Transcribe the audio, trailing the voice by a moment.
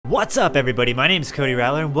What's up, everybody? My name is Cody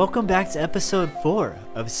Rattler, and welcome back to episode 4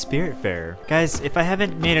 of Spiritfarer. Guys, if I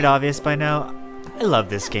haven't made it obvious by now, I love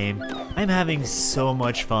this game. I'm having so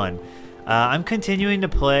much fun. I'm continuing to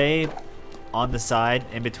play on the side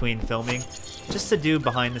in between filming, just to do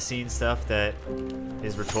behind-the-scenes stuff that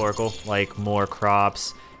is rhetorical, like more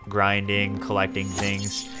crops, grinding, collecting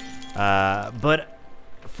things. But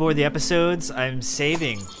for the episodes, I'm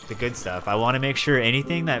saving the good stuff. I want to make sure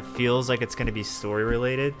anything that feels like it's going to be story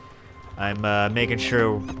related, I'm making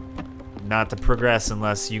sure not to progress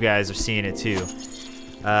unless you guys are seeing it too.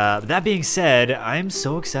 That being said, I'm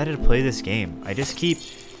so excited to play this game. I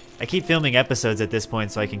keep filming episodes at this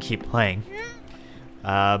point so I can keep playing.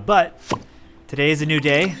 But today is a new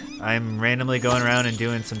day. I'm randomly going around and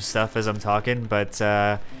doing some stuff as I'm talking, but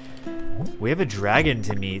we have a dragon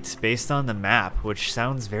to meet based on the map, which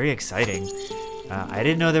sounds very exciting. I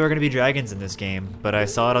didn't know there were going to be dragons in this game, but I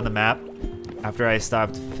saw it on the map after I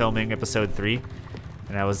stopped filming episode 3,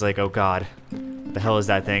 and I was like, oh god, what the hell is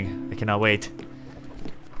that thing? I cannot wait.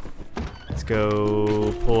 Let's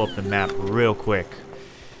go pull up the map real quick.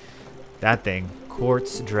 That thing,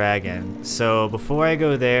 Quartz Dragon. So before I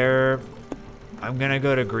go there, I'm going to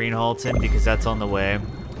go to Wholesome because that's on the way.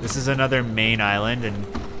 This is another main island, and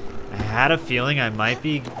I had a feeling I might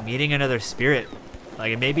be meeting another spirit.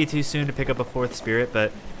 Like, it may be too soon to pick up a 4th spirit,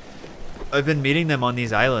 but I've been meeting them on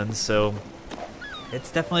these islands, so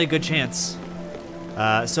it's definitely a good chance.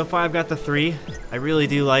 So far I've got the 3. I really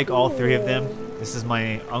do like all 3 of them. This is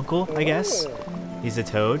my uncle, I guess. He's a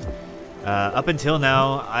toad. Up until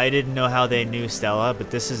now, I didn't know how they knew Stella, but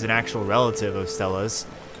this is an actual relative of Stella's.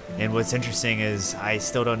 And what's interesting is I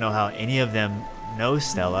still don't know how any of them know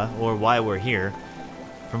Stella or why we're here.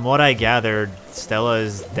 From what I gathered, Stella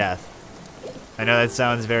is death. I know that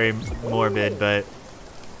sounds very morbid, but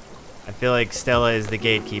I feel like Stella is the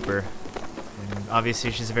gatekeeper. And obviously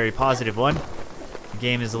she's a very positive one. The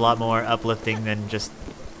game is a lot more uplifting than just,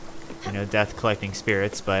 you know, death collecting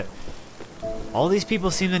spirits, but all these people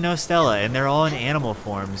seem to know Stella, and they're all in animal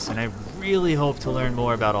forms, and I really hope to learn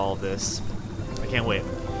more about all of this. I can't wait.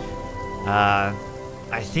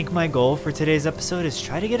 I think my goal for today's episode is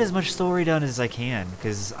try to get as much story done as I can,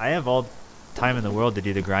 because I have all time in the world to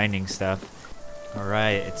do the grinding stuff.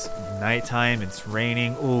 Alright, it's nighttime, it's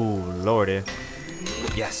raining. Ooh, lordy.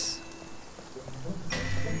 Yes.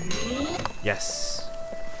 Yes.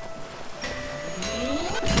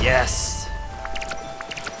 Yes!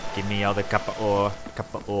 Give me all the kappa ore.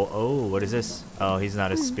 Kappa ore. Oh, what is this? Oh, he's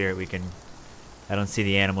not a spirit. I don't see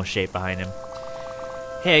the animal shape behind him.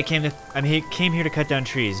 Hey, I came here to cut down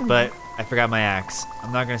trees, but I forgot my axe.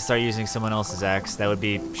 I'm not gonna start using someone else's axe. That would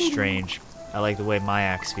be strange. I like the way my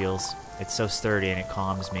axe feels. It's so sturdy and it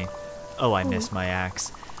calms me. Oh, I miss my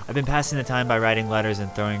axe. I've been passing the time by writing letters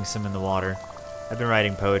and throwing some in the water. I've been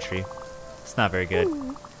writing poetry. It's not very good,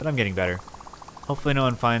 but I'm getting better. Hopefully no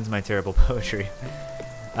one finds my terrible poetry.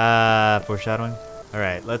 Foreshadowing?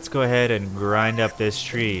 Alright, let's go ahead and grind up this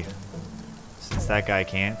tree. Since that guy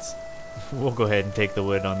can't. We'll go ahead and take the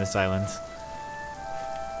wood on this island.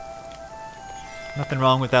 Nothing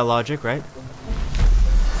wrong with that logic, right?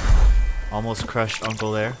 Almost crushed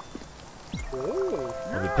Uncle there.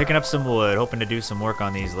 We'll be picking up some wood, hoping to do some work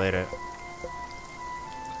on these later.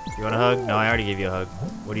 You want a hug? No, I already gave you a hug.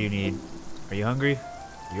 What do you need? Are you hungry?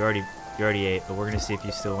 You already ate, but we're gonna see if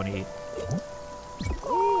you still want to eat.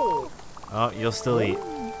 Oh, you'll still eat.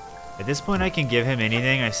 At this point I can give him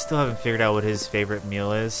anything. I still haven't figured out what his favorite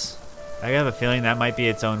meal is. I have a feeling that might be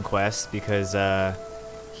its own quest because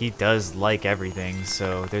he does like everything,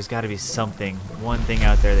 so there's got to be something, one thing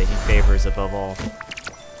out there that he favors above all.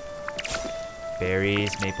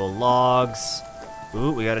 Berries, maple logs.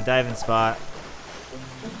 Ooh, we got a diving spot.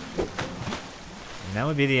 And that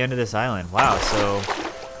would be the end of this island. Wow, so...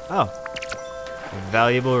 Oh.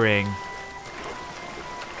 Valuable ring.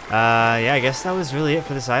 Yeah, I guess that was really it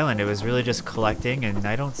for this island. It was really just collecting, and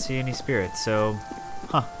I don't see any spirits, so...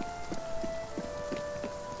 Huh.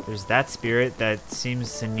 There's that spirit that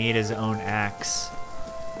seems to need his own axe.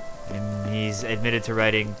 And he's admitted to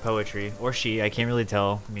writing poetry. Or she, I can't really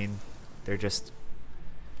tell. I mean, they're just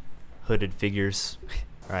hooded figures.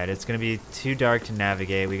 Alright, it's gonna be too dark to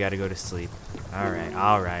navigate. We gotta go to sleep.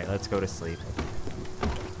 Alright, let's go to sleep.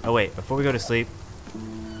 Oh wait, before we go to sleep,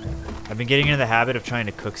 I've been getting into the habit of trying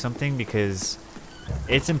to cook something because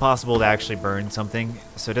it's impossible to actually burn something,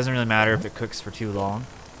 so it doesn't really matter if it cooks for too long.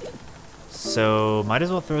 So, might as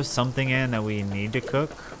well throw something in that we need to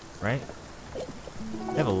cook, right?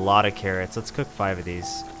 We have a lot of carrots. Let's cook 5 of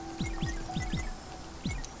these.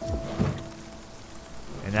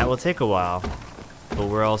 And that will take a while, but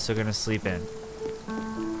we're also going to sleep in.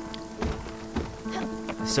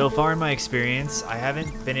 So far in my experience, I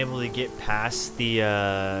haven't been able to get past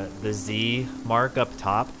the Z mark up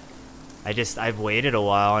top. I've waited a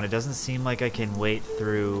while, and it doesn't seem like I can wait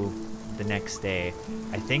through the next day.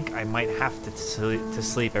 I think I might have to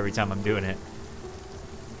sleep every time I'm doing it.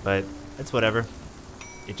 But that's whatever.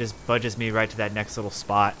 It just budges me right to that next little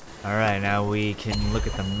spot. Alright, now we can look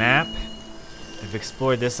at the map. I've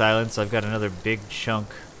explored this island, so I've got another big chunk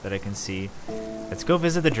that I can see. Let's go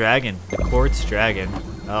visit the dragon, the quartz dragon.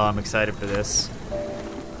 Oh, I'm excited for this.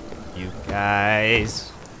 You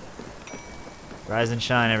guys. Rise and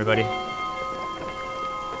shine, everybody.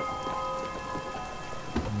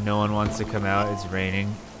 No one wants to come out, it's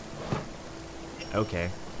raining. Okay.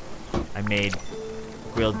 I made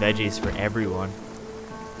grilled veggies for everyone.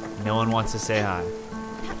 No one wants to say hi.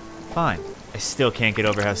 Fine. I still can't get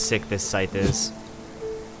over how sick this scythe is.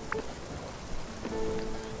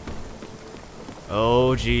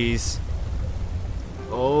 Oh, jeez.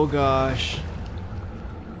 Oh, gosh.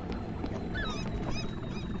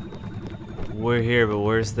 We're here, but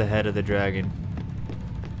where's the head of the dragon?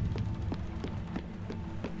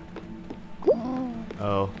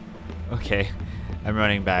 Oh. Okay. I'm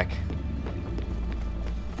running back.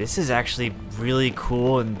 This is actually really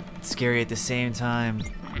cool and scary at the same time.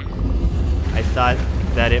 I thought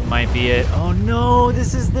that it might be it. Oh no,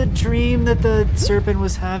 this is the dream that the serpent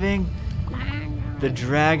was having. The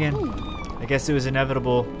dragon. I guess it was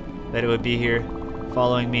inevitable that it would be here,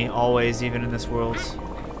 following me always, even in this world.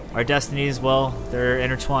 Our destinies, well, they're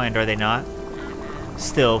intertwined, are they not?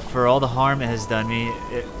 Still, for all the harm it has done me,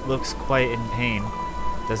 it looks quite in pain,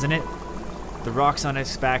 doesn't it? The rocks on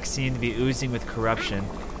its back seem to be oozing with corruption.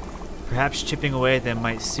 Perhaps chipping away at them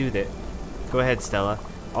might soothe it. Go ahead, Stella.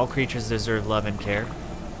 All creatures deserve love and care.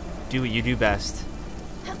 Do what you do best.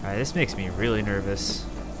 Alright, this makes me really nervous.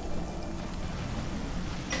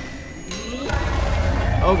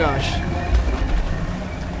 Oh gosh.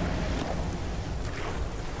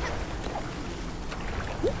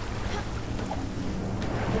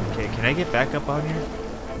 Okay, can I get back up on here?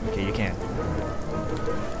 Okay, you can.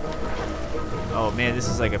 Oh man, this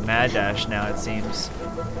is like a mad dash now, it seems.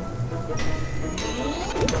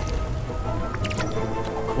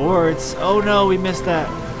 Quartz. Oh no, we missed that.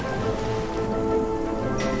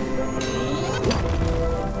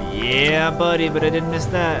 Yeah, buddy, but I didn't miss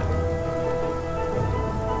that.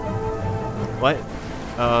 What?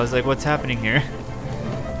 Oh, I was like, what's happening here?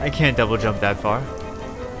 I can't double jump that far.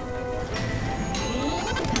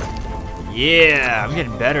 Yeah, I'm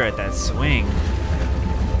getting better at that swing.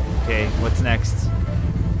 Okay, what's next?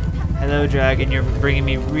 Hello, dragon. You're bringing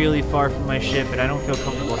me really far from my ship, and I don't feel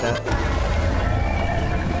comfortable with that.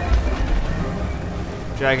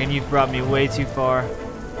 Dragon, you've brought me way too far.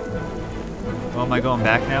 Oh, am I going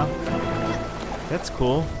back now? That's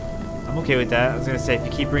cool. I'm okay with that. I was gonna say, if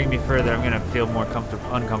you keep bringing me further, I'm gonna feel more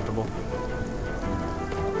uncomfortable.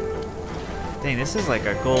 Dang, this is like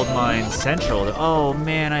a gold mine central. Oh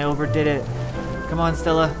man, I overdid it. Come on,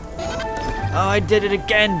 Stella. Oh, I did it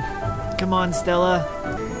again. Come on, Stella.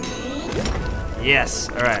 Yes,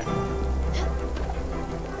 alright.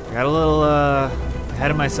 Got a little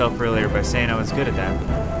ahead of myself earlier by saying I was good at that.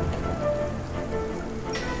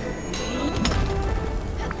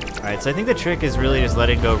 Alright, so I think the trick is really just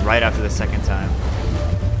letting go right after the second time.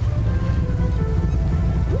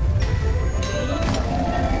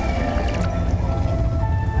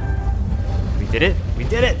 We did it! We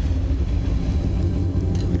did it!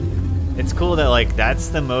 It's cool that like that's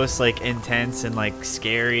the most like intense and like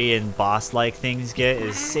scary and boss-like things get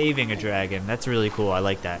is saving a dragon. That's really cool. I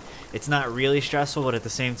like that. It's not really stressful, but at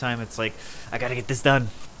the same time it's like I gotta get this done.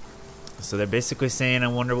 So they're basically saying I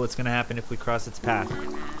wonder what's gonna happen if we cross its path.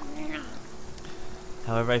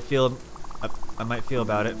 However I might feel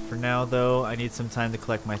about it. For now though, I need some time to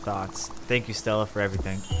collect my thoughts. Thank you, Stella, for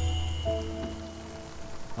everything.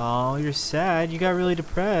 Oh, you're sad. You got really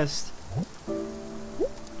depressed.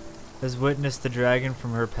 Has witnessed the dragon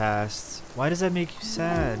from her past. Why does that make you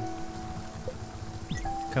sad?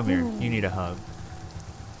 Come here, you need a hug.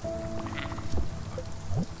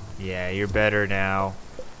 Yeah, you're better now.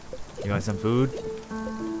 You want some food?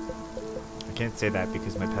 I can't say that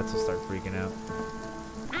because my pets will start freaking out.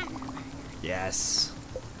 Yes,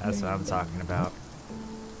 that's what I'm talking about.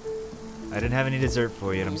 I didn't have any dessert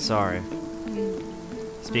for you and I'm sorry.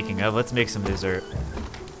 Speaking of, let's make some dessert.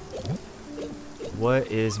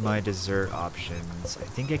 What is my dessert options? I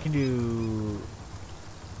think I can do...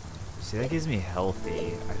 See, that gives me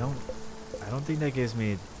healthy. I don't think that gives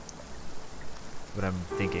me what I'm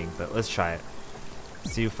thinking, but let's try it.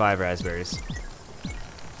 Let's do 5 raspberries.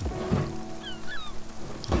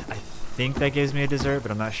 I think that gives me a dessert,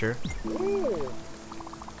 but I'm not sure.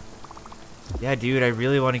 Yeah, dude, I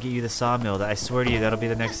really want to get you the sawmill. I swear to you, that'll be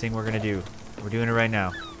the next thing we're gonna do. We're doing it right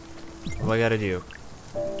now. What do I gotta do?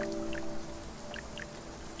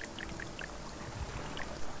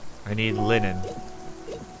 I need linen.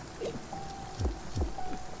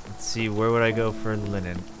 Let's see, where would I go for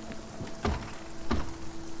linen?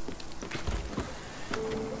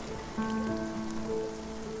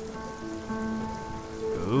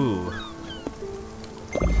 Ooh.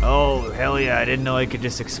 Oh, hell yeah, I didn't know I could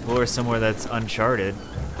just explore somewhere that's uncharted.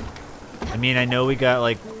 I mean, I know we got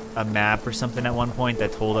like a map or something at one point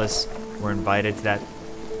that told us we're invited to that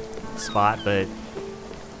spot, but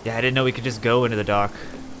yeah, I didn't know we could just go into the dock.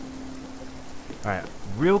 Alright,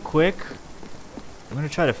 real quick, I'm gonna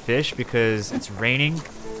try to fish because it's raining,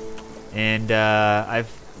 and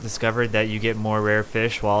I've discovered that you get more rare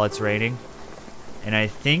fish while it's raining, and I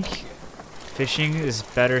think fishing is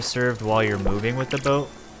better served while you're moving with the boat.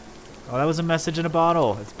 Oh, that was a message in a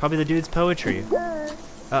bottle. It's probably the dude's poetry.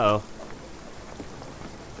 Uh-oh.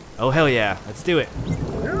 Oh, hell yeah. Let's do it.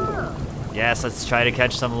 Yes, let's try to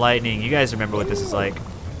catch some lightning. You guys remember what this is like.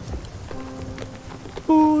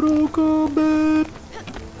 Mortal Kombat.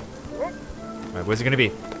 Alright, where's it gonna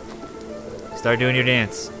be? Start doing your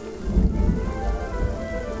dance.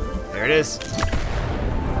 There it is.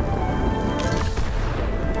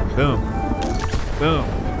 Boom. Boom.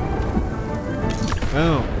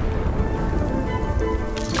 Boom.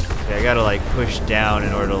 Okay, I gotta like push down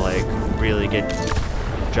in order to like really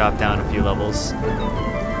drop down a few levels.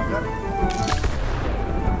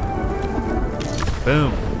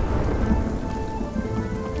 Boom.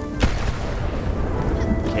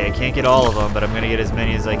 Okay, I can't get all of them, but I'm gonna get as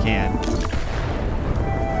many as I can.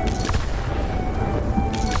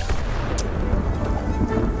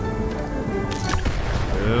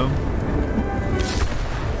 Boom.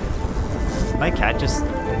 My cat just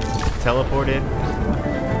teleported.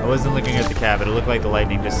 I wasn't looking at the cat, but it looked like the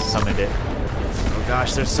lightning just summoned it. Oh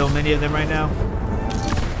gosh, there's so many of them right now.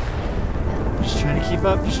 Just trying to keep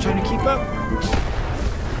up, just trying to keep up.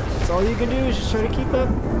 That's all you can do is just try to keep up.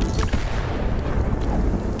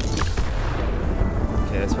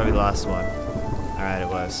 Okay, that's probably the last one. Alright, it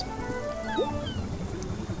was.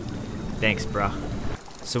 Thanks, bruh.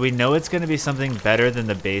 So we know it's gonna be something better than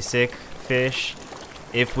the basic fish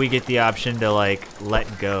if we get the option to like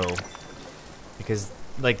let go. Because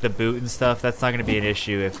like the boot and stuff, that's not gonna be an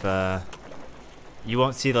issue if you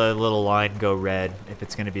won't see the little line go red if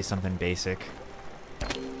it's gonna be something basic.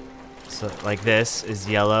 So like this is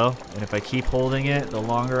yellow, and if I keep holding it, the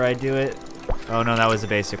longer I do it. Oh no, that was a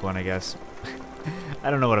basic one, I guess.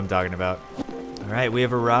 I don't know what I'm talking about. Alright, we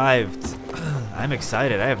have arrived. I'm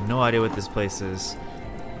excited. I have no idea what this place is.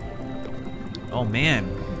 Oh man.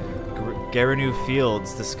 Garanu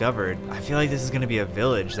Fields discovered. I feel like this is going to be a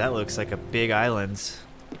village. That looks like a big island.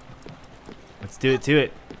 Let's do it to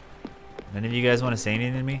it. None of you guys want to say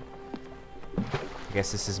anything to me? I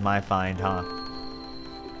guess this is my find, huh?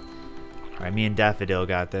 Alright, me and Daffodil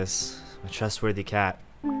got this. A trustworthy cat.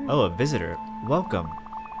 Oh, a visitor. Welcome.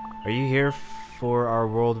 Are you here for our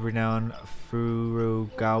world-renowned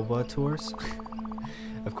Furugawa tours?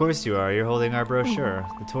 Of course you are. You're holding our brochure.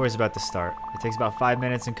 The tour is about to start. It takes about 5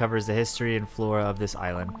 minutes and covers the history and flora of this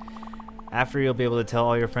island. After, you'll be able to tell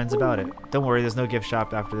all your friends about it. Don't worry, there's no gift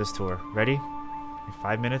shop after this tour. Ready? In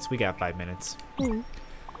 5 minutes? We got 5 minutes.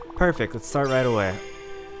 Perfect. Let's start right away.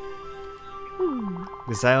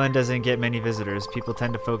 This island doesn't get many visitors. People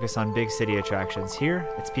tend to focus on big city attractions. Here,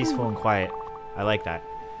 it's peaceful and quiet. I like that.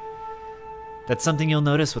 That's something you'll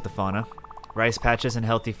notice with the fauna. Rice patches and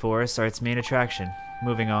healthy forests are its main attraction.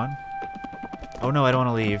 Moving on. Oh no, I don't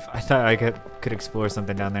want to leave. I thought I could explore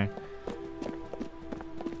something down there.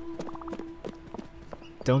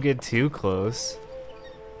 Don't get too close.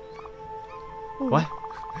 What?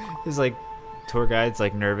 This like tour guide's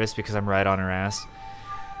like nervous because I'm right on her ass.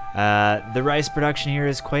 The rice production here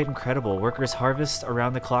is quite incredible. Workers harvest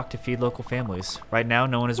around the clock to feed local families. Right now,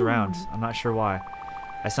 no one is around. I'm not sure why.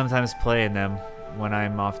 I sometimes play in them when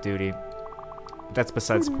I'm off duty. But that's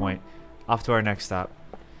besides the point. Off to our next stop.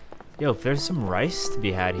 Yo, if there's some rice to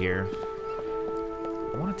be had here,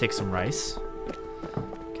 I want to take some rice.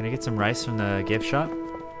 Can I get some rice from the gift shop?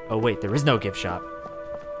 Oh wait, there is no gift shop.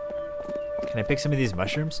 Can I pick some of these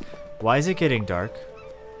mushrooms? Why is it getting dark?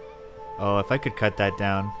 Oh, if I could cut that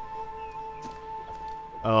down.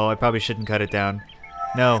 Oh, I probably shouldn't cut it down.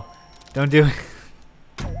 No, don't do it.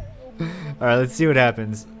 Alright, let's see what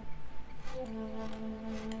happens.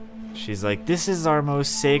 She's like, this is our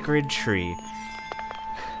most sacred tree.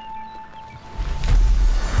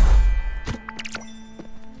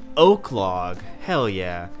 Oak log. Hell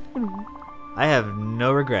yeah. I have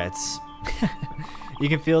no regrets. You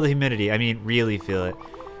can feel the humidity. I mean, really feel it.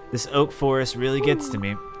 This oak forest really gets to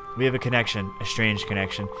me. We have a connection, a strange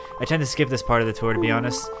connection. I tend to skip this part of the tour, to be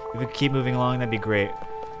honest. If we could keep moving along, that'd be great.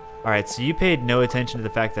 Alright, so you paid no attention to the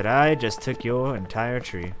fact that I just took your entire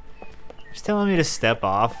tree. Just telling me to step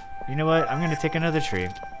off. You know what? I'm gonna take another tree.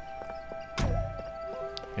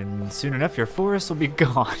 And soon enough, your forest will be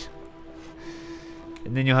gone.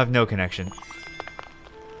 And then you'll have no connection.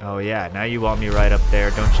 Oh yeah, now you want me right up there,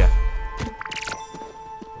 don't you?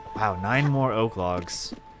 Wow, 9 more oak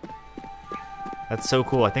logs. That's so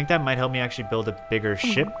cool. I think that might help me actually build a bigger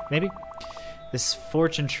ship, maybe? This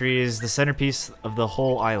fortune tree is the centerpiece of the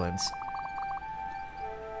whole islands.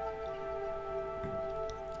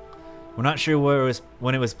 We're not sure where it was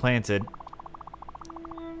when it was planted.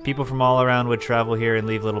 People from all around would travel here and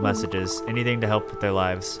leave little messages, anything to help with their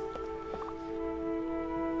lives.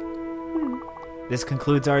 This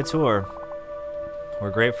concludes our tour.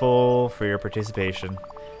 We're grateful for your participation.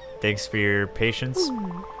 Thanks for your patience.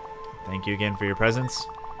 Thank you again for your presence.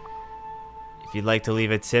 If you'd like to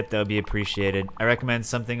leave a tip, that would be appreciated. I recommend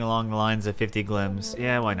something along the lines of 50 glims.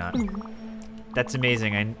 Yeah, why not? That's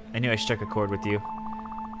amazing. I knew I struck a chord with you.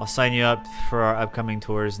 I'll sign you up for our upcoming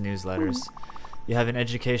tours newsletters. You have an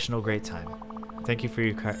educational great time. Thank you for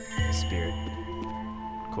your spirit.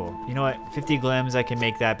 Cool. You know what? 50 glims, I can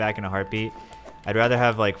make that back in a heartbeat. I'd rather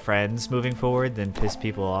have like friends moving forward than piss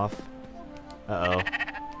people off. Uh-oh.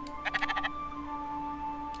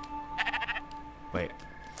 Wait.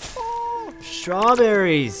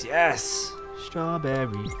 Strawberries! Yes!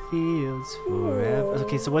 Strawberry fields forever.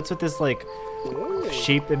 Okay, so what's with this like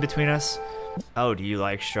sheep in between us? Oh, do you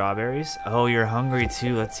like strawberries? Oh, you're hungry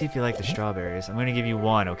too. Let's see if you like the strawberries. I'm gonna give you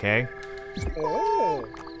 1, okay?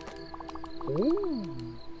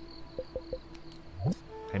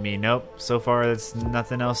 I mean, nope. So far, there's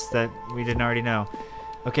nothing else that we didn't already know.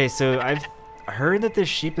 Okay, so I've heard that this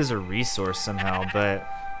sheep is a resource somehow, but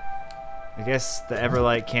I guess the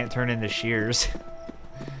Everlight can't turn into shears.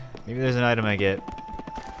 Maybe there's an item I get.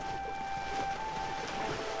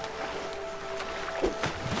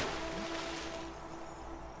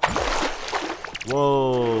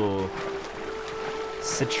 Whoa.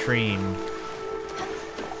 Citrine.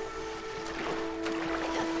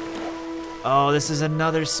 Oh, this is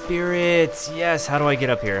another spirit. Yes, how do I get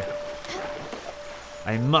up here?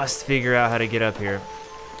 I must figure out how to get up here.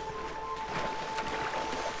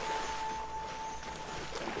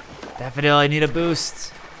 Daffodil, I need a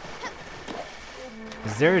boost.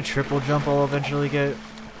 Is there a triple jump I'll eventually get?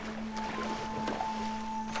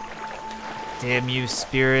 Damn you,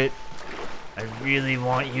 spirit. I really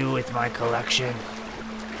want you with my collection.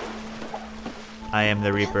 I am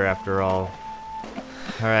the Reaper after all.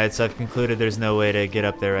 Alright, so I've concluded there's no way to get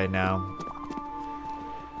up there right now.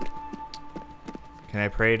 Can I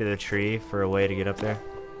pray to the tree for a way to get up there?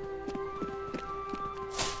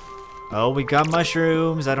 Oh, we got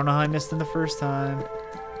mushrooms. I don't know how I missed them the first time.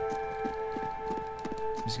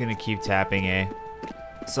 I'm just gonna keep tapping A.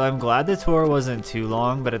 So I'm glad the tour wasn't too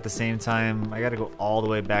long, but at the same time, I gotta go all the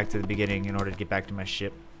way back to the beginning in order to get back to my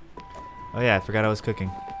ship. Oh yeah, I forgot I was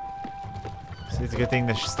cooking. See, it's a good thing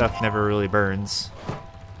this stuff never really burns.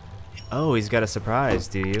 Oh, he's got a surprise,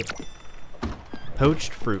 do you?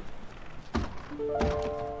 Poached fruit.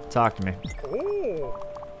 Talk to me.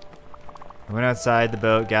 I went outside the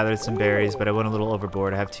boat, gathered some berries, but I went a little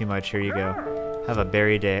overboard. I have too much. Here you go. Have a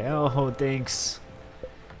berry day. Oh, thanks.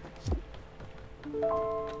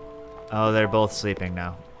 Oh, they're both sleeping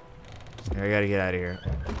now. I gotta get out of here.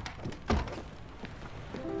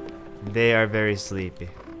 They are very sleepy.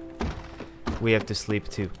 We have to sleep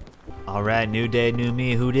too. Alright, new day, new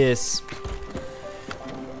me. Who dis?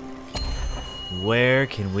 Where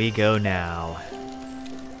can we go now?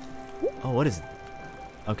 Oh, what is...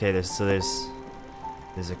 Okay, there's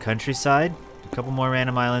a countryside. A couple more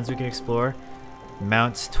random islands we can explore.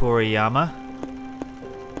 Mount Toriyama.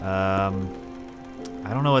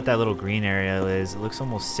 I don't know what that little green area is. It looks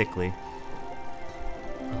almost sickly.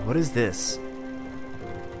 What is this?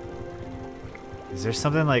 Is there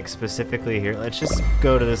something like specifically here? Let's just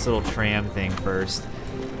go to this little tram thing first.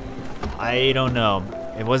 I don't know.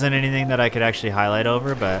 It wasn't anything that I could actually highlight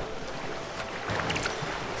over, but...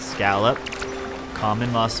 Scallop.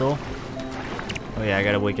 Common mussel. Oh yeah, I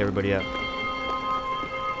gotta wake everybody up.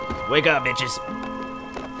 Wake up, bitches!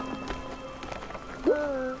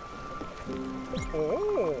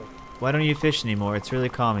 Why don't you fish anymore? It's really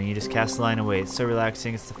calming. You just cast the line and wait. It's so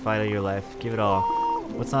relaxing. It's the fight of your life. Give it all.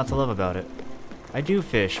 What's not to love about it? I do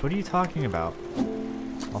fish. What are you talking about?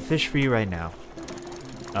 I'll fish for you right now.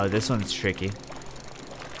 Oh, this one's tricky.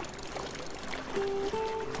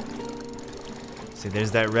 See,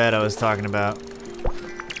 there's that red I was talking about.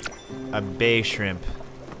 a bay shrimp.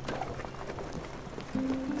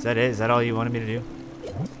 Is that it? Is that all you wanted me to do?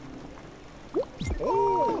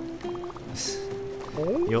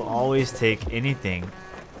 You'll always take anything.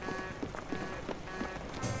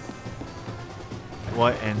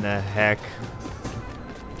 What in the heck?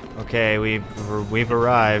 Okay, we've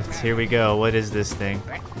arrived. Here we go. What is this thing?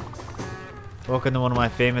 Welcome to one of my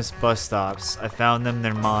famous bus stops. I found them.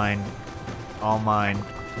 They're mine. All mine.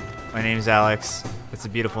 My name's Alex. It's a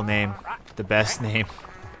beautiful name. The best name.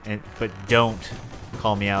 But don't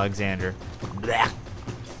call me Alexander. Blah.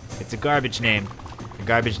 It's a garbage name. A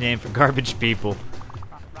garbage name for garbage people.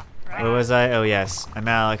 Where was I? Oh yes, I'm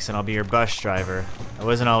Alex and I'll be your bus driver. I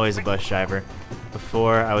wasn't always a bus driver.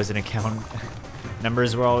 Before I was an accountant.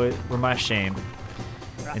 Numbers were my shame.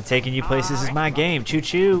 And taking you places is my game. Choo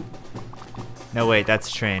choo. No wait, that's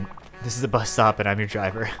a train. This is a bus stop and I'm your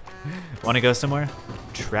driver. Want to go somewhere?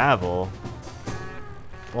 Travel?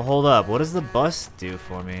 Well, hold up. What does the bus do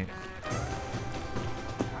for me?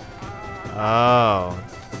 Oh.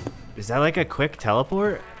 Is that like a quick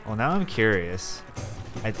teleport? Well, now I'm curious.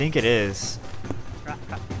 I think it is.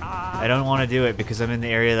 I don't want to do it because I'm in the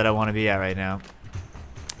area that I want to be at right now.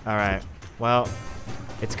 Alright. Well,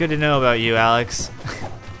 it's good to know about you, Alex.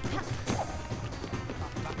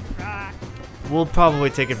 We'll probably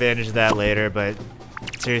take advantage of that later, but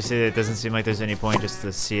seriously, it doesn't seem like there's any point just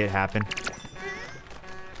to see it happen.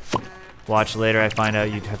 Watch later, I find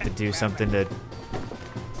out you'd have to do something to...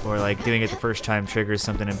 Or like doing it the first time triggers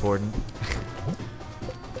something important.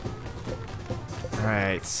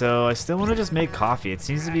 Alright, so I still want to just make coffee. It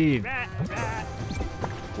seems to be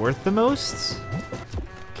worth the most.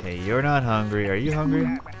 Okay, you're not hungry. Are you hungry?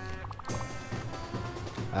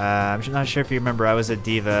 I'm not sure if you remember, I was a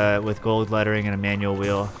diva with gold lettering and a manual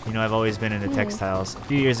wheel. You know, I've always been into textiles. A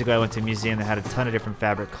few years ago, I went to a museum that had a ton of different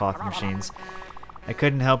fabric cloth machines. I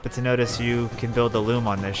couldn't help but to notice you can build a loom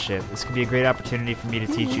on this ship. This could be a great opportunity for me to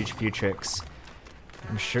teach you a few tricks.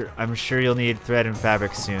 I'm sure you'll need thread and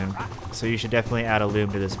fabric soon, so you should definitely add a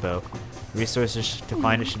loom to this boat. The resources to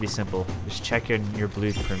find it should be simple. Just check in your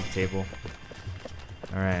blueprint table.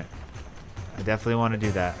 Alright. I definitely want to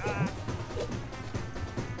do that.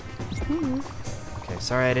 Okay,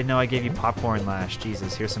 sorry I didn't know I gave you popcorn last.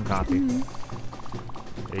 Jesus, here's some coffee.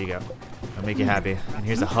 There you go. I'll make you happy. And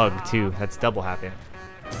here's a hug, too. That's double happy.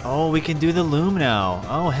 Oh, we can do the loom now.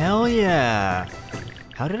 Oh, hell yeah.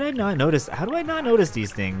 How did I not notice? How do I not notice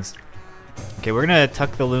these things? Okay, we're gonna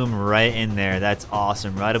tuck the loom right in there. That's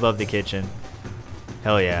awesome. Right above the kitchen.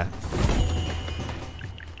 Hell yeah.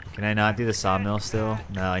 Can I not do the sawmill still?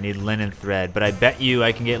 No, I need linen thread. But I bet you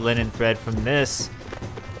I can get linen thread from this.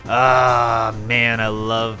 Ah, man, I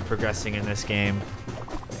love progressing in this game.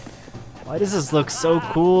 Why does this look so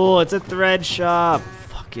cool? It's a thread shop.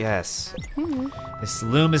 Fuck yes. This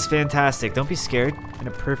loom is fantastic. Don't be scared.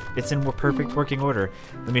 It's in perfect working order.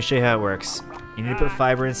 Let me show you how it works. You need to put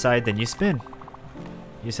fiber inside, then you spin.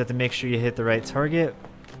 You just have to make sure you hit the right target.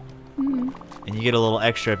 And you get a little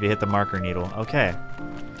extra if you hit the marker needle. Okay.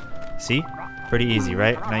 See? Pretty easy,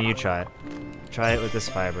 right? Now you try it. Try it with this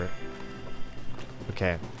fiber.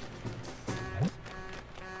 Okay.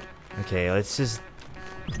 Okay, let's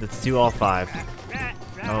do all 5.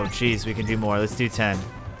 Oh, jeez, we can do more. Let's do 10.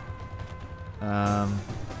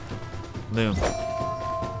 Loom.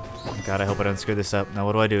 God, I hope I don't screw this up. Now,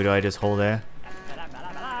 what do? Do I just hold it?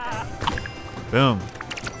 Boom.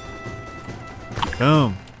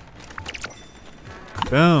 Boom.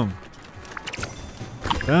 Boom.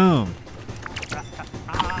 Boom.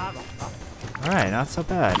 Alright, not so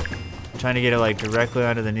bad. I'm trying to get it like directly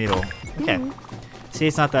onto the needle. Okay. See,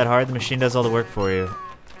 it's not that hard. The machine does all the work for you.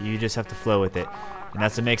 You just have to flow with it. And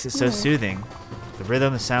that's what makes it so soothing. The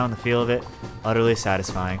rhythm, the sound, the feel of it, utterly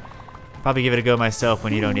satisfying. Probably give it a go myself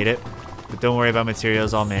when you don't need it. But don't worry about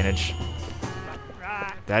materials, I'll manage.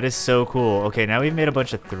 That is so cool. Okay, now we've made a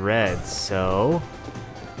bunch of threads, so...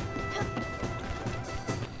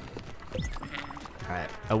 Alright,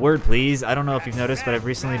 a word please. I don't know if you've noticed, but I've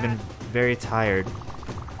recently been very tired.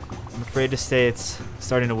 I'm afraid to say it's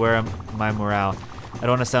starting to wear on my morale. I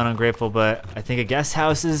don't want to sound ungrateful, but I think a guest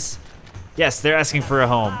house is... Yes, they're asking for a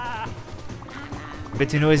home. A bit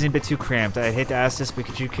too noisy, a bit too cramped. I'd hate to ask this, but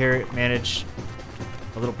could you manage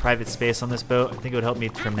a little private space on this boat? I think it would help me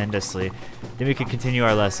tremendously. Then we could continue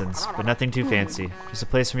our lessons, but nothing too fancy. Just a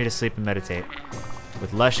place for me to sleep and meditate.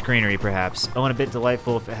 With lush greenery, perhaps. Oh, and a bit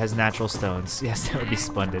delightful if it has natural stones. Yes, that would be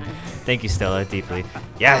splendid. Thank you, Stella, deeply.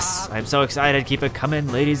 Yes! I'm so excited. Keep it coming,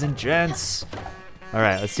 ladies and gents.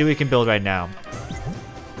 Alright, let's see what we can build right now.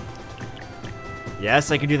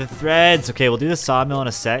 Yes, I can do the threads. Okay, we'll do the sawmill in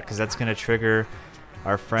a sec, because that's going to trigger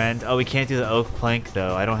our friend. Oh, we can't do the oak plank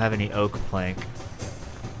though. I don't have any oak plank.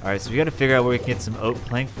 Alright, so we gotta figure out where we can get some oak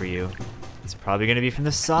plank for you. It's probably gonna be from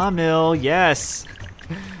the sawmill. Yes!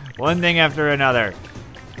 One thing after another.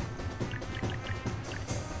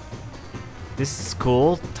 This is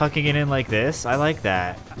cool, tucking it in like this. I like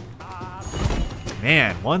that.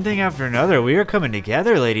 Man, one thing after another. We are coming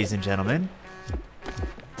together, ladies and gentlemen.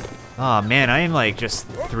 Oh man, I am like just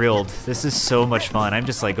thrilled. This is so much fun. I'm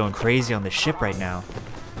just like going crazy on the ship right now.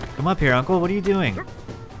 Come up here, Uncle. What are you doing?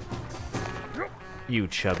 You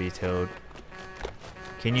chubby toad.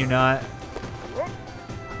 Can you not?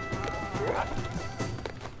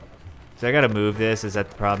 So I gotta move this. Is that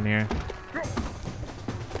the problem here?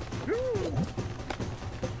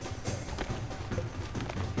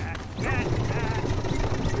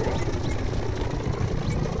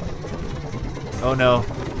 Oh no.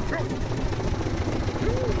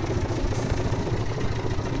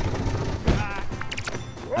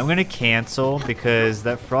 I'm gonna cancel because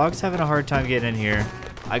that frog's having a hard time getting in here.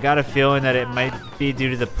 I got a feeling that it might be due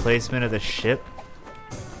to the placement of the ship.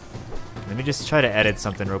 Let me just try to edit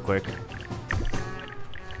something real quick.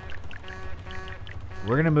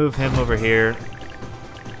 We're gonna move him over here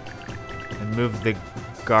and move the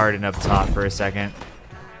garden up top for a second.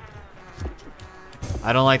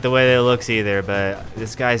 I don't like the way that it looks either, but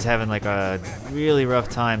this guy's having like a really rough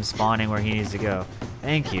time spawning where he needs to go.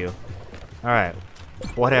 Thank you. Alright,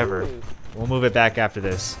 whatever. We'll move it back after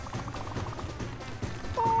this.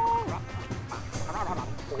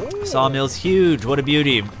 Sawmill's huge, what a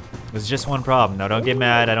beauty. There's just one problem. Now don't get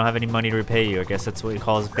mad, I don't have any money to repay you. I guess that's what he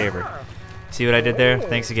calls a favor. See what I did there?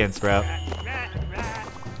 Thanks again, Sprout.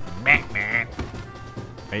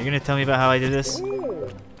 Are you gonna tell me about how I did this?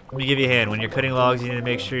 Let me give you a hand. When you're cutting logs, you need to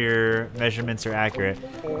make sure your measurements are accurate.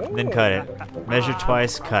 Then cut it. Measure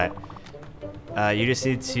twice, cut. You just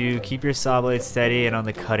need to keep your saw blade steady and on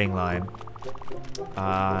the cutting line.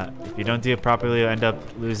 If you don't do it properly, you'll end up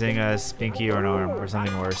losing a spinky or an arm or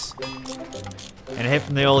something worse. And a hit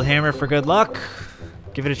from the old hammer for good luck.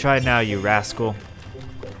 Give it a try now, you rascal.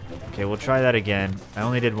 Okay, we'll try that again. I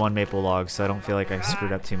only did one maple log, so I don't feel like I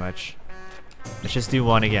screwed up too much. Let's just do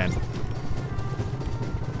one again.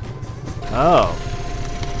 Oh.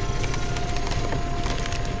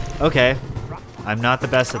 Okay. I'm not the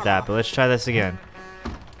best at that, but let's try this again.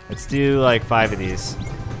 Let's do like 5 of these.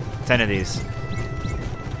 10 of these.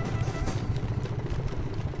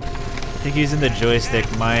 I think using the joystick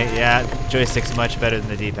might... Yeah, joystick's much better than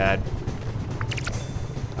the D-pad.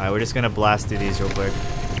 Alright, we're just gonna blast through these real quick.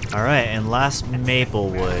 Alright, and last maple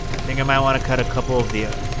wood. I think I might want to cut a couple of the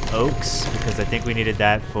oaks, because I think we needed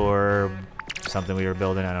that for something we were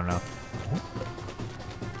building, I don't know.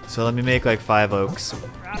 So let me make like 5 oaks.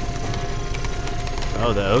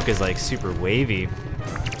 Oh, the oak is like super wavy.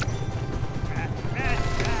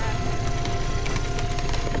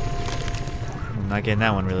 I'm not getting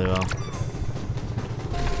that one really well.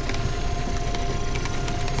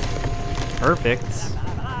 Perfect.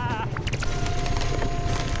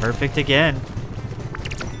 Perfect again.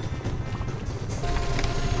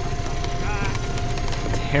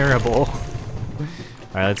 Terrible.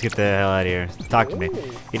 Alright, let's get the hell out of here. Talk to me.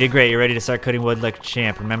 You did great. You're ready to start cutting wood like a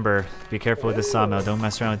champ. Remember, be careful with the sawmill. Don't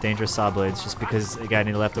mess around with dangerous saw blades. Just because you got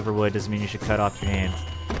any leftover wood doesn't mean you should cut off your hand.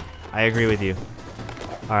 I agree with you.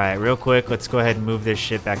 Alright, real quick, let's go ahead and move this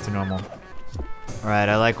shit back to normal. Alright,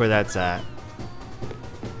 I like where that's at.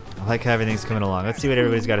 I like how everything's coming along. Let's see what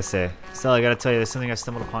everybody's got to say. Stella, I gotta tell you, there's something I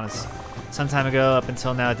stumbled upon some time ago. Up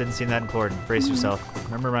until now, it didn't seem that important. Brace yourself.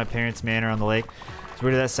 Remember my parents' manor on the lake? As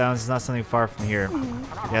weird as that sounds, it's not something far from here.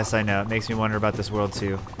 Yes, I know. It makes me wonder about this world,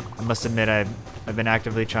 too. I must admit, I've been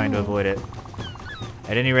actively trying to avoid it.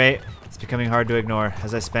 At any rate, it's becoming hard to ignore.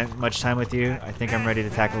 As I spent much time with you, I think I'm ready to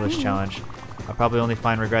tackle this challenge. I'll probably only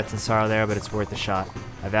find regrets and sorrow there, but it's worth a shot.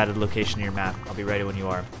 I've added a location to your map. I'll be ready when you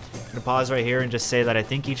are. I'm going to pause right here and just say that I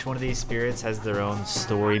think each one of these spirits has their own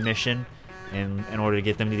story mission. And in order to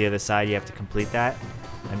get them to the other side, you have to complete that.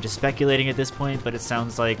 I'm just speculating at this point, but it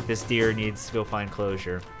sounds like this deer needs to go find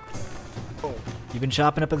closure. You've been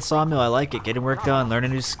chopping up at the sawmill. I like it. Getting work done. Learn a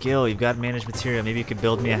new skill. You've got managed material. Maybe you could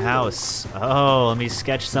build me a house. Oh, let me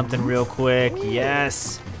sketch something real quick.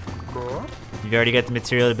 Yes. You've already got the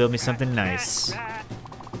material to build me something nice.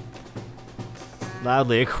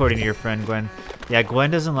 Loudly, according to your friend Gwen. Yeah,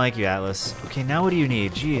 Gwen doesn't like you, Atlas. Okay, now what do you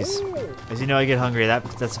need? Jeez. As you know, I get hungry.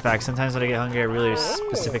 That's a fact. Sometimes when I get hungry, I really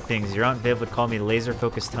specific things. Your Aunt Viv would call me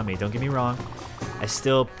laser-focused tummy. Don't get me wrong. I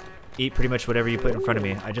still eat pretty much whatever you put in front of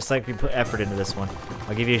me. I just like you put effort into this one.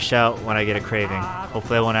 I'll give you a shout when I get a craving.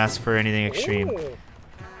 Hopefully I won't ask for anything extreme.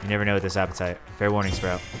 You never know with this appetite. Fair warning,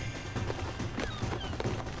 Sprout.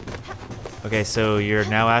 Okay, so you're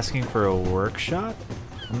now asking for a workshop?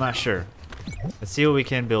 I'm not sure. Let's see what we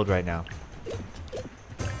can build right now.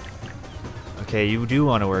 Okay, you do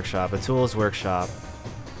want a workshop, a tools workshop.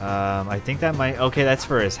 I think that might, okay, that's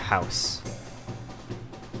for his house.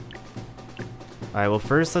 Alright, well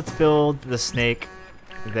first let's build the snake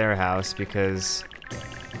their house because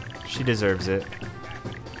she deserves it.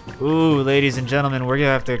 Ooh, ladies and gentlemen, we're gonna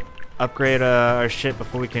have to upgrade our shit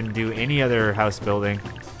before we can do any other house building.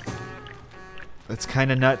 That's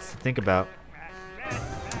kind of nuts to think about.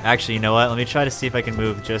 Actually, you know what? Let me try to see if I can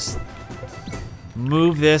move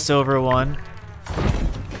this over one.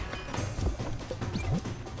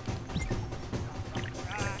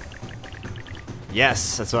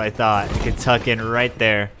 Yes, that's what I thought. We could tuck in right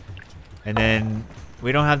there. And then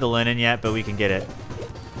we don't have the linen yet, but we can get it.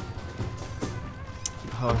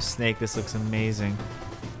 Oh, snake, this looks amazing.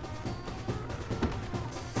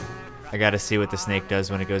 I gotta see what the snake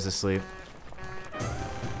does when it goes to sleep.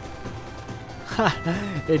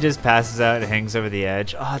 It just passes out and hangs over the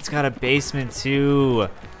edge. Oh, it's got a basement too.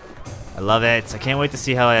 I love it. I can't wait to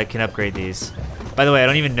see how I can upgrade these. By the way, I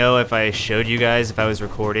don't even know if I showed you guys if I was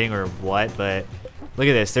recording or what, but look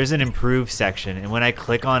at this. There's an improved section, and when I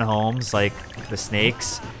click on homes, like the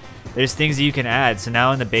snakes, there's things that you can add. So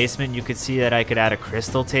now in the basement, you could see that I could add a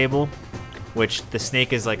crystal table, which the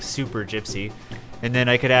snake is like super gypsy. And then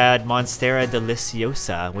I could add Monstera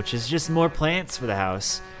Deliciosa, which is just more plants for the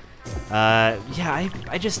house. Yeah,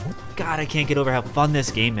 God, I can't get over how fun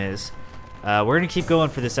this game is. We're gonna keep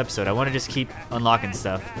going for this episode. I want to just keep unlocking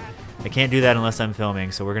stuff. I can't do that unless I'm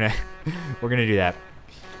filming, so we're gonna do that.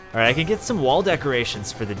 All right, I can get some wall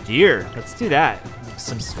decorations for the deer. Let's do that.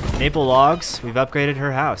 Some maple logs. We've upgraded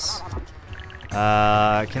her house.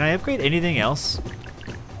 Can I upgrade anything else?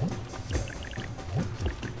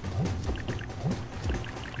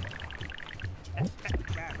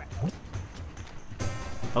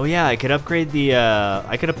 Oh yeah, I could upgrade the,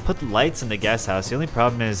 I could have put lights in the guest house. The only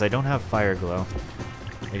problem is I don't have fire glow.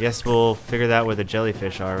 I guess we'll figure that where the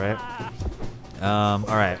jellyfish are, right?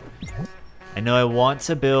 Alright. I know I want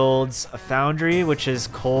to build a foundry, which is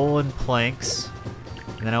coal and planks.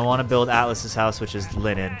 And then I want to build Atlas's house, which is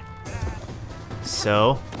linen.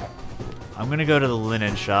 So, I'm going to go to the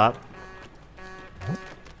linen shop.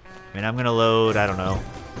 And I'm going to load, I don't know.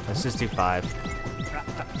 Let's just do 5.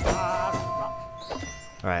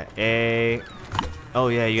 Alright, A. Oh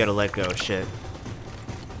yeah, you gotta let go, shit.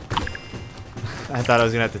 I thought I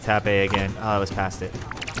was gonna have to tap A again. Oh, I was past it.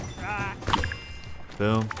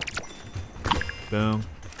 Boom. Boom.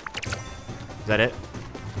 Is that it?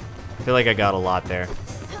 I feel like I got a lot there.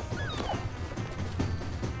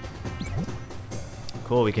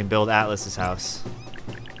 Cool, we can build Atlas's house.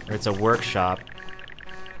 Or it's a workshop.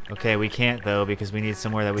 Okay, we can't though because we need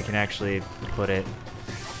somewhere that we can actually put it.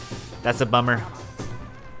 That's a bummer.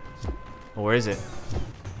 Where is it?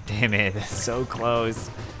 Damn it, that's so close.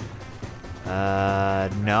 No,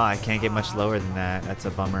 I can't get much lower than that. That's a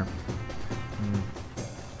bummer.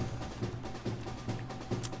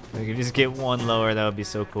 If I could just get one lower, that would be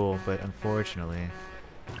so cool, but unfortunately.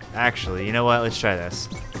 Actually, you know what? Let's try this.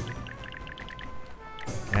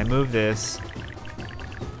 Can I move this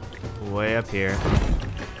way up here?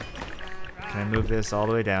 Can I move this all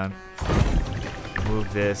the way down?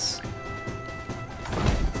 Move this.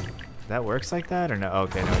 That works like that or no?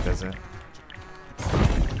 Okay, no it doesn't.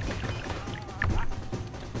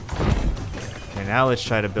 Okay, now let's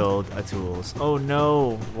try to build a tools. Oh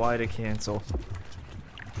no, why to cancel?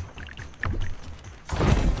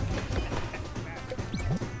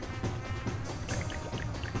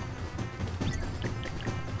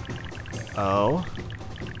 Oh.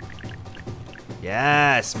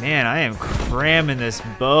 Yes, man, I am cramming this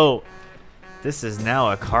boat. This is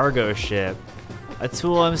now a cargo ship.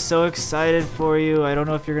 Atul, I'm so excited for you. I don't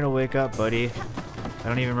know if you're gonna wake up, buddy. I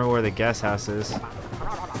don't even remember where the guest house is.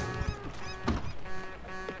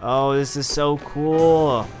 Oh, this is so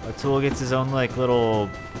cool. Atul gets his own like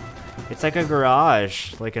little, it's like a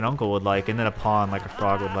garage, like an uncle would like, and then a pond like a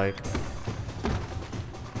frog would like.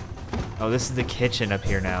 Oh, this is the kitchen up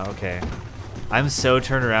here now, okay. I'm so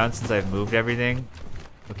turned around since I've moved everything.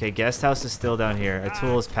 Okay, guest house is still down here.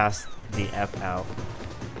 Atul is past the F out.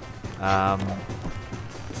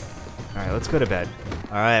 Alright, let's go to bed.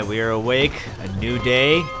 Alright, we are awake. A new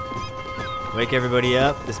day. Wake everybody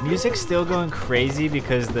up. This music's still going crazy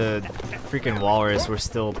because the freaking walrus were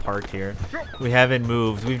still parked here. We haven't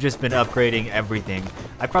moved. We've just been upgrading everything.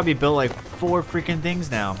 I probably built like 4 freaking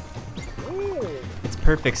things now. It's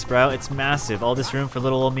perfect, Sprout. It's massive. All this room for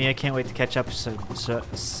little old me. I can't wait to catch up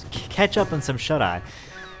on some shut-eye.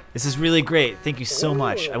 This is really great. Thank you so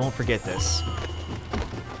much. I won't forget this.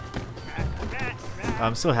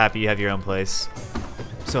 I'm so happy you have your own place.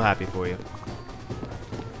 I'm so happy for you.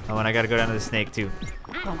 Oh, and I gotta go down to the snake too.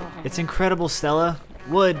 It's incredible, Stella.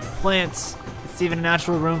 Wood, plants. It's even a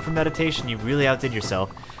natural room for meditation. You really outdid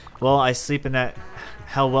yourself. Well, I sleep in that...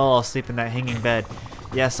 How well I'll sleep in that hanging bed.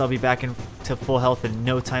 Yes, I'll be back to full health in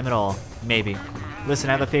no time at all. Maybe. Listen,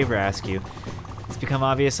 I have a favor to ask you. It's become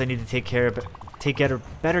obvious I need to take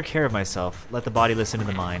better care of myself. Let the body listen to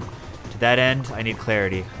the mind. To that end, I need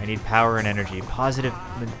clarity. I need power and energy, positive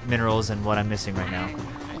minerals, and what I'm missing right now.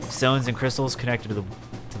 Stones and crystals connected to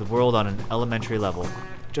the world on an elementary level.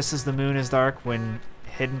 Just as the moon is dark when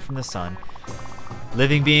hidden from the sun.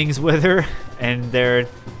 Living beings wither, and their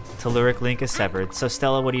telluric link is severed. So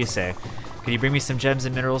Stella, what do you say? Could you bring me some gems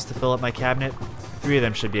and minerals to fill up my cabinet? 3 of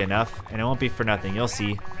them should be enough, and it won't be for nothing. You'll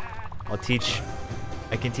see. I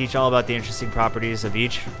can teach all about the interesting properties of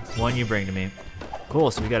each one you bring to me. Cool,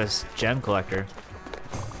 so we got a gem collector.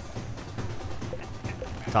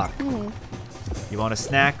 Talk. You want a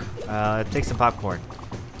snack? Take some popcorn.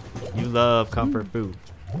 You love comfort food.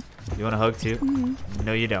 You want a hug too?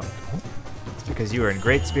 No, you don't. It's because you are in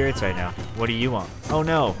great spirits right now. What do you want? Oh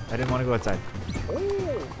no, I didn't want to go outside.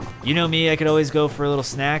 You know me, I could always go for a little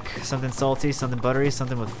snack. Something salty, something buttery,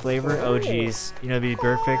 something with flavor. Oh geez, you know it'd be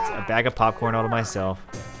perfect. A bag of popcorn all to myself.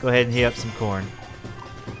 Go ahead and heat up some corn.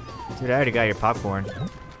 Dude, I already got your popcorn.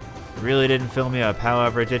 It really didn't fill me up.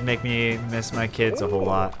 However, it did make me miss my kids a whole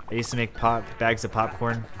lot. I used to make bags of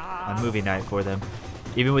popcorn on movie night for them.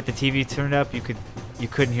 Even with the TV turned up, you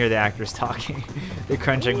couldn't hear the actors talking. The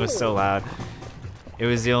crunching was so loud. It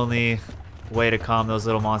was the only way to calm those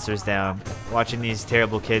little monsters down. Watching these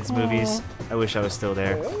terrible kids movies, I wish I was still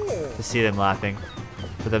there to see them laughing,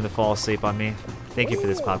 for them to fall asleep on me. Thank you for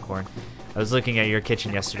this popcorn. I was looking at your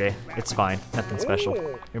kitchen yesterday. It's fine, nothing special.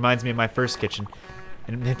 It reminds me of my first kitchen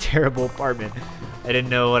in a terrible apartment. I didn't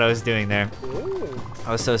know what I was doing there.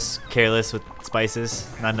 I was so careless with spices,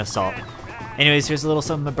 not enough salt. Anyways, here's a little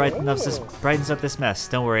something that brightens up this mess.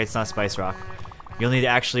 Don't worry, it's not spice rock. You'll need to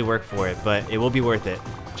actually work for it, but it will be worth it.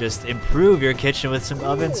 Just improve your kitchen with some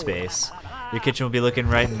oven space. Your kitchen will be looking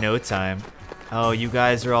right in no time. Oh, you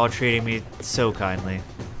guys are all treating me so kindly.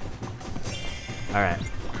 Alright.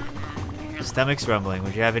 Stomach's rumbling.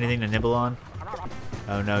 Would you have anything to nibble on?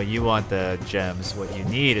 Oh no, you want the gems. What you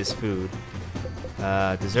need is food.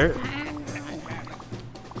 Dessert?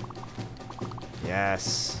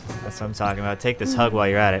 Yes. That's what I'm talking about. Take this hug while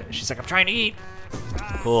you're at it. She's like, I'm trying to eat.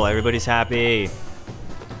 Cool, everybody's happy.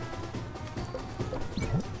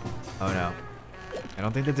 Oh no. I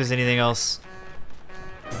don't think that there's anything else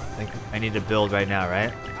I need to build right now,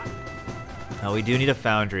 right? No, we do need a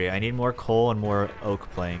foundry. I need more coal and more oak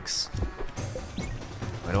planks.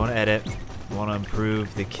 I don't want to edit. I want to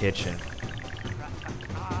improve the kitchen.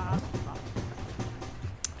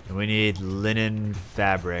 And we need linen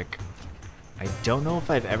fabric. I don't know if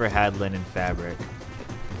I've ever had linen fabric.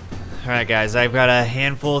 Alright guys, I've got a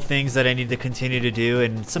handful of things that I need to continue to do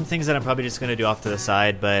and some things that I'm probably just going to do off to the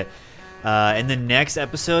side, but in the next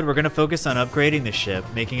episode we're going to focus on upgrading the ship,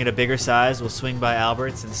 making it a bigger size. We'll swing by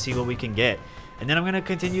Albert's and see what we can get. And then I'm going to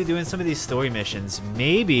continue doing some of these story missions.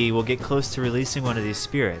 Maybe we'll get close to releasing one of these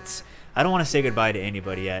spirits. I don't want to say goodbye to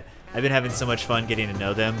anybody yet. I've been having so much fun getting to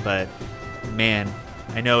know them, but man,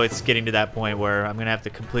 I know it's getting to that point where I'm going to have to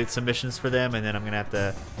complete some missions for them, and then I'm going to have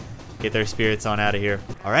to get their spirits on out of here.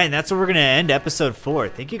 Alright, and that's where we're going to end episode 4.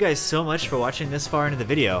 Thank you guys so much for watching this far into the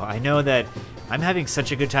video. I know that I'm having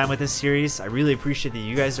such a good time with this series. I really appreciate that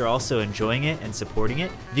you guys are also enjoying it and supporting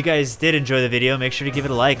it. If you guys did enjoy the video, make sure to give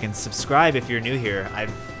it a like and subscribe if you're new here.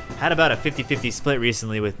 I've had about a 50-50 split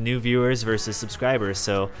recently with new viewers versus subscribers,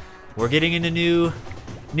 so we're getting into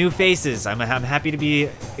new faces. I'm happy to be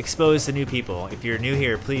exposed to new people. If you're new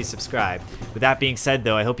here, please subscribe. With that being said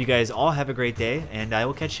though, I hope you guys all have a great day, and I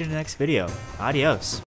will catch you in the next video. Adios.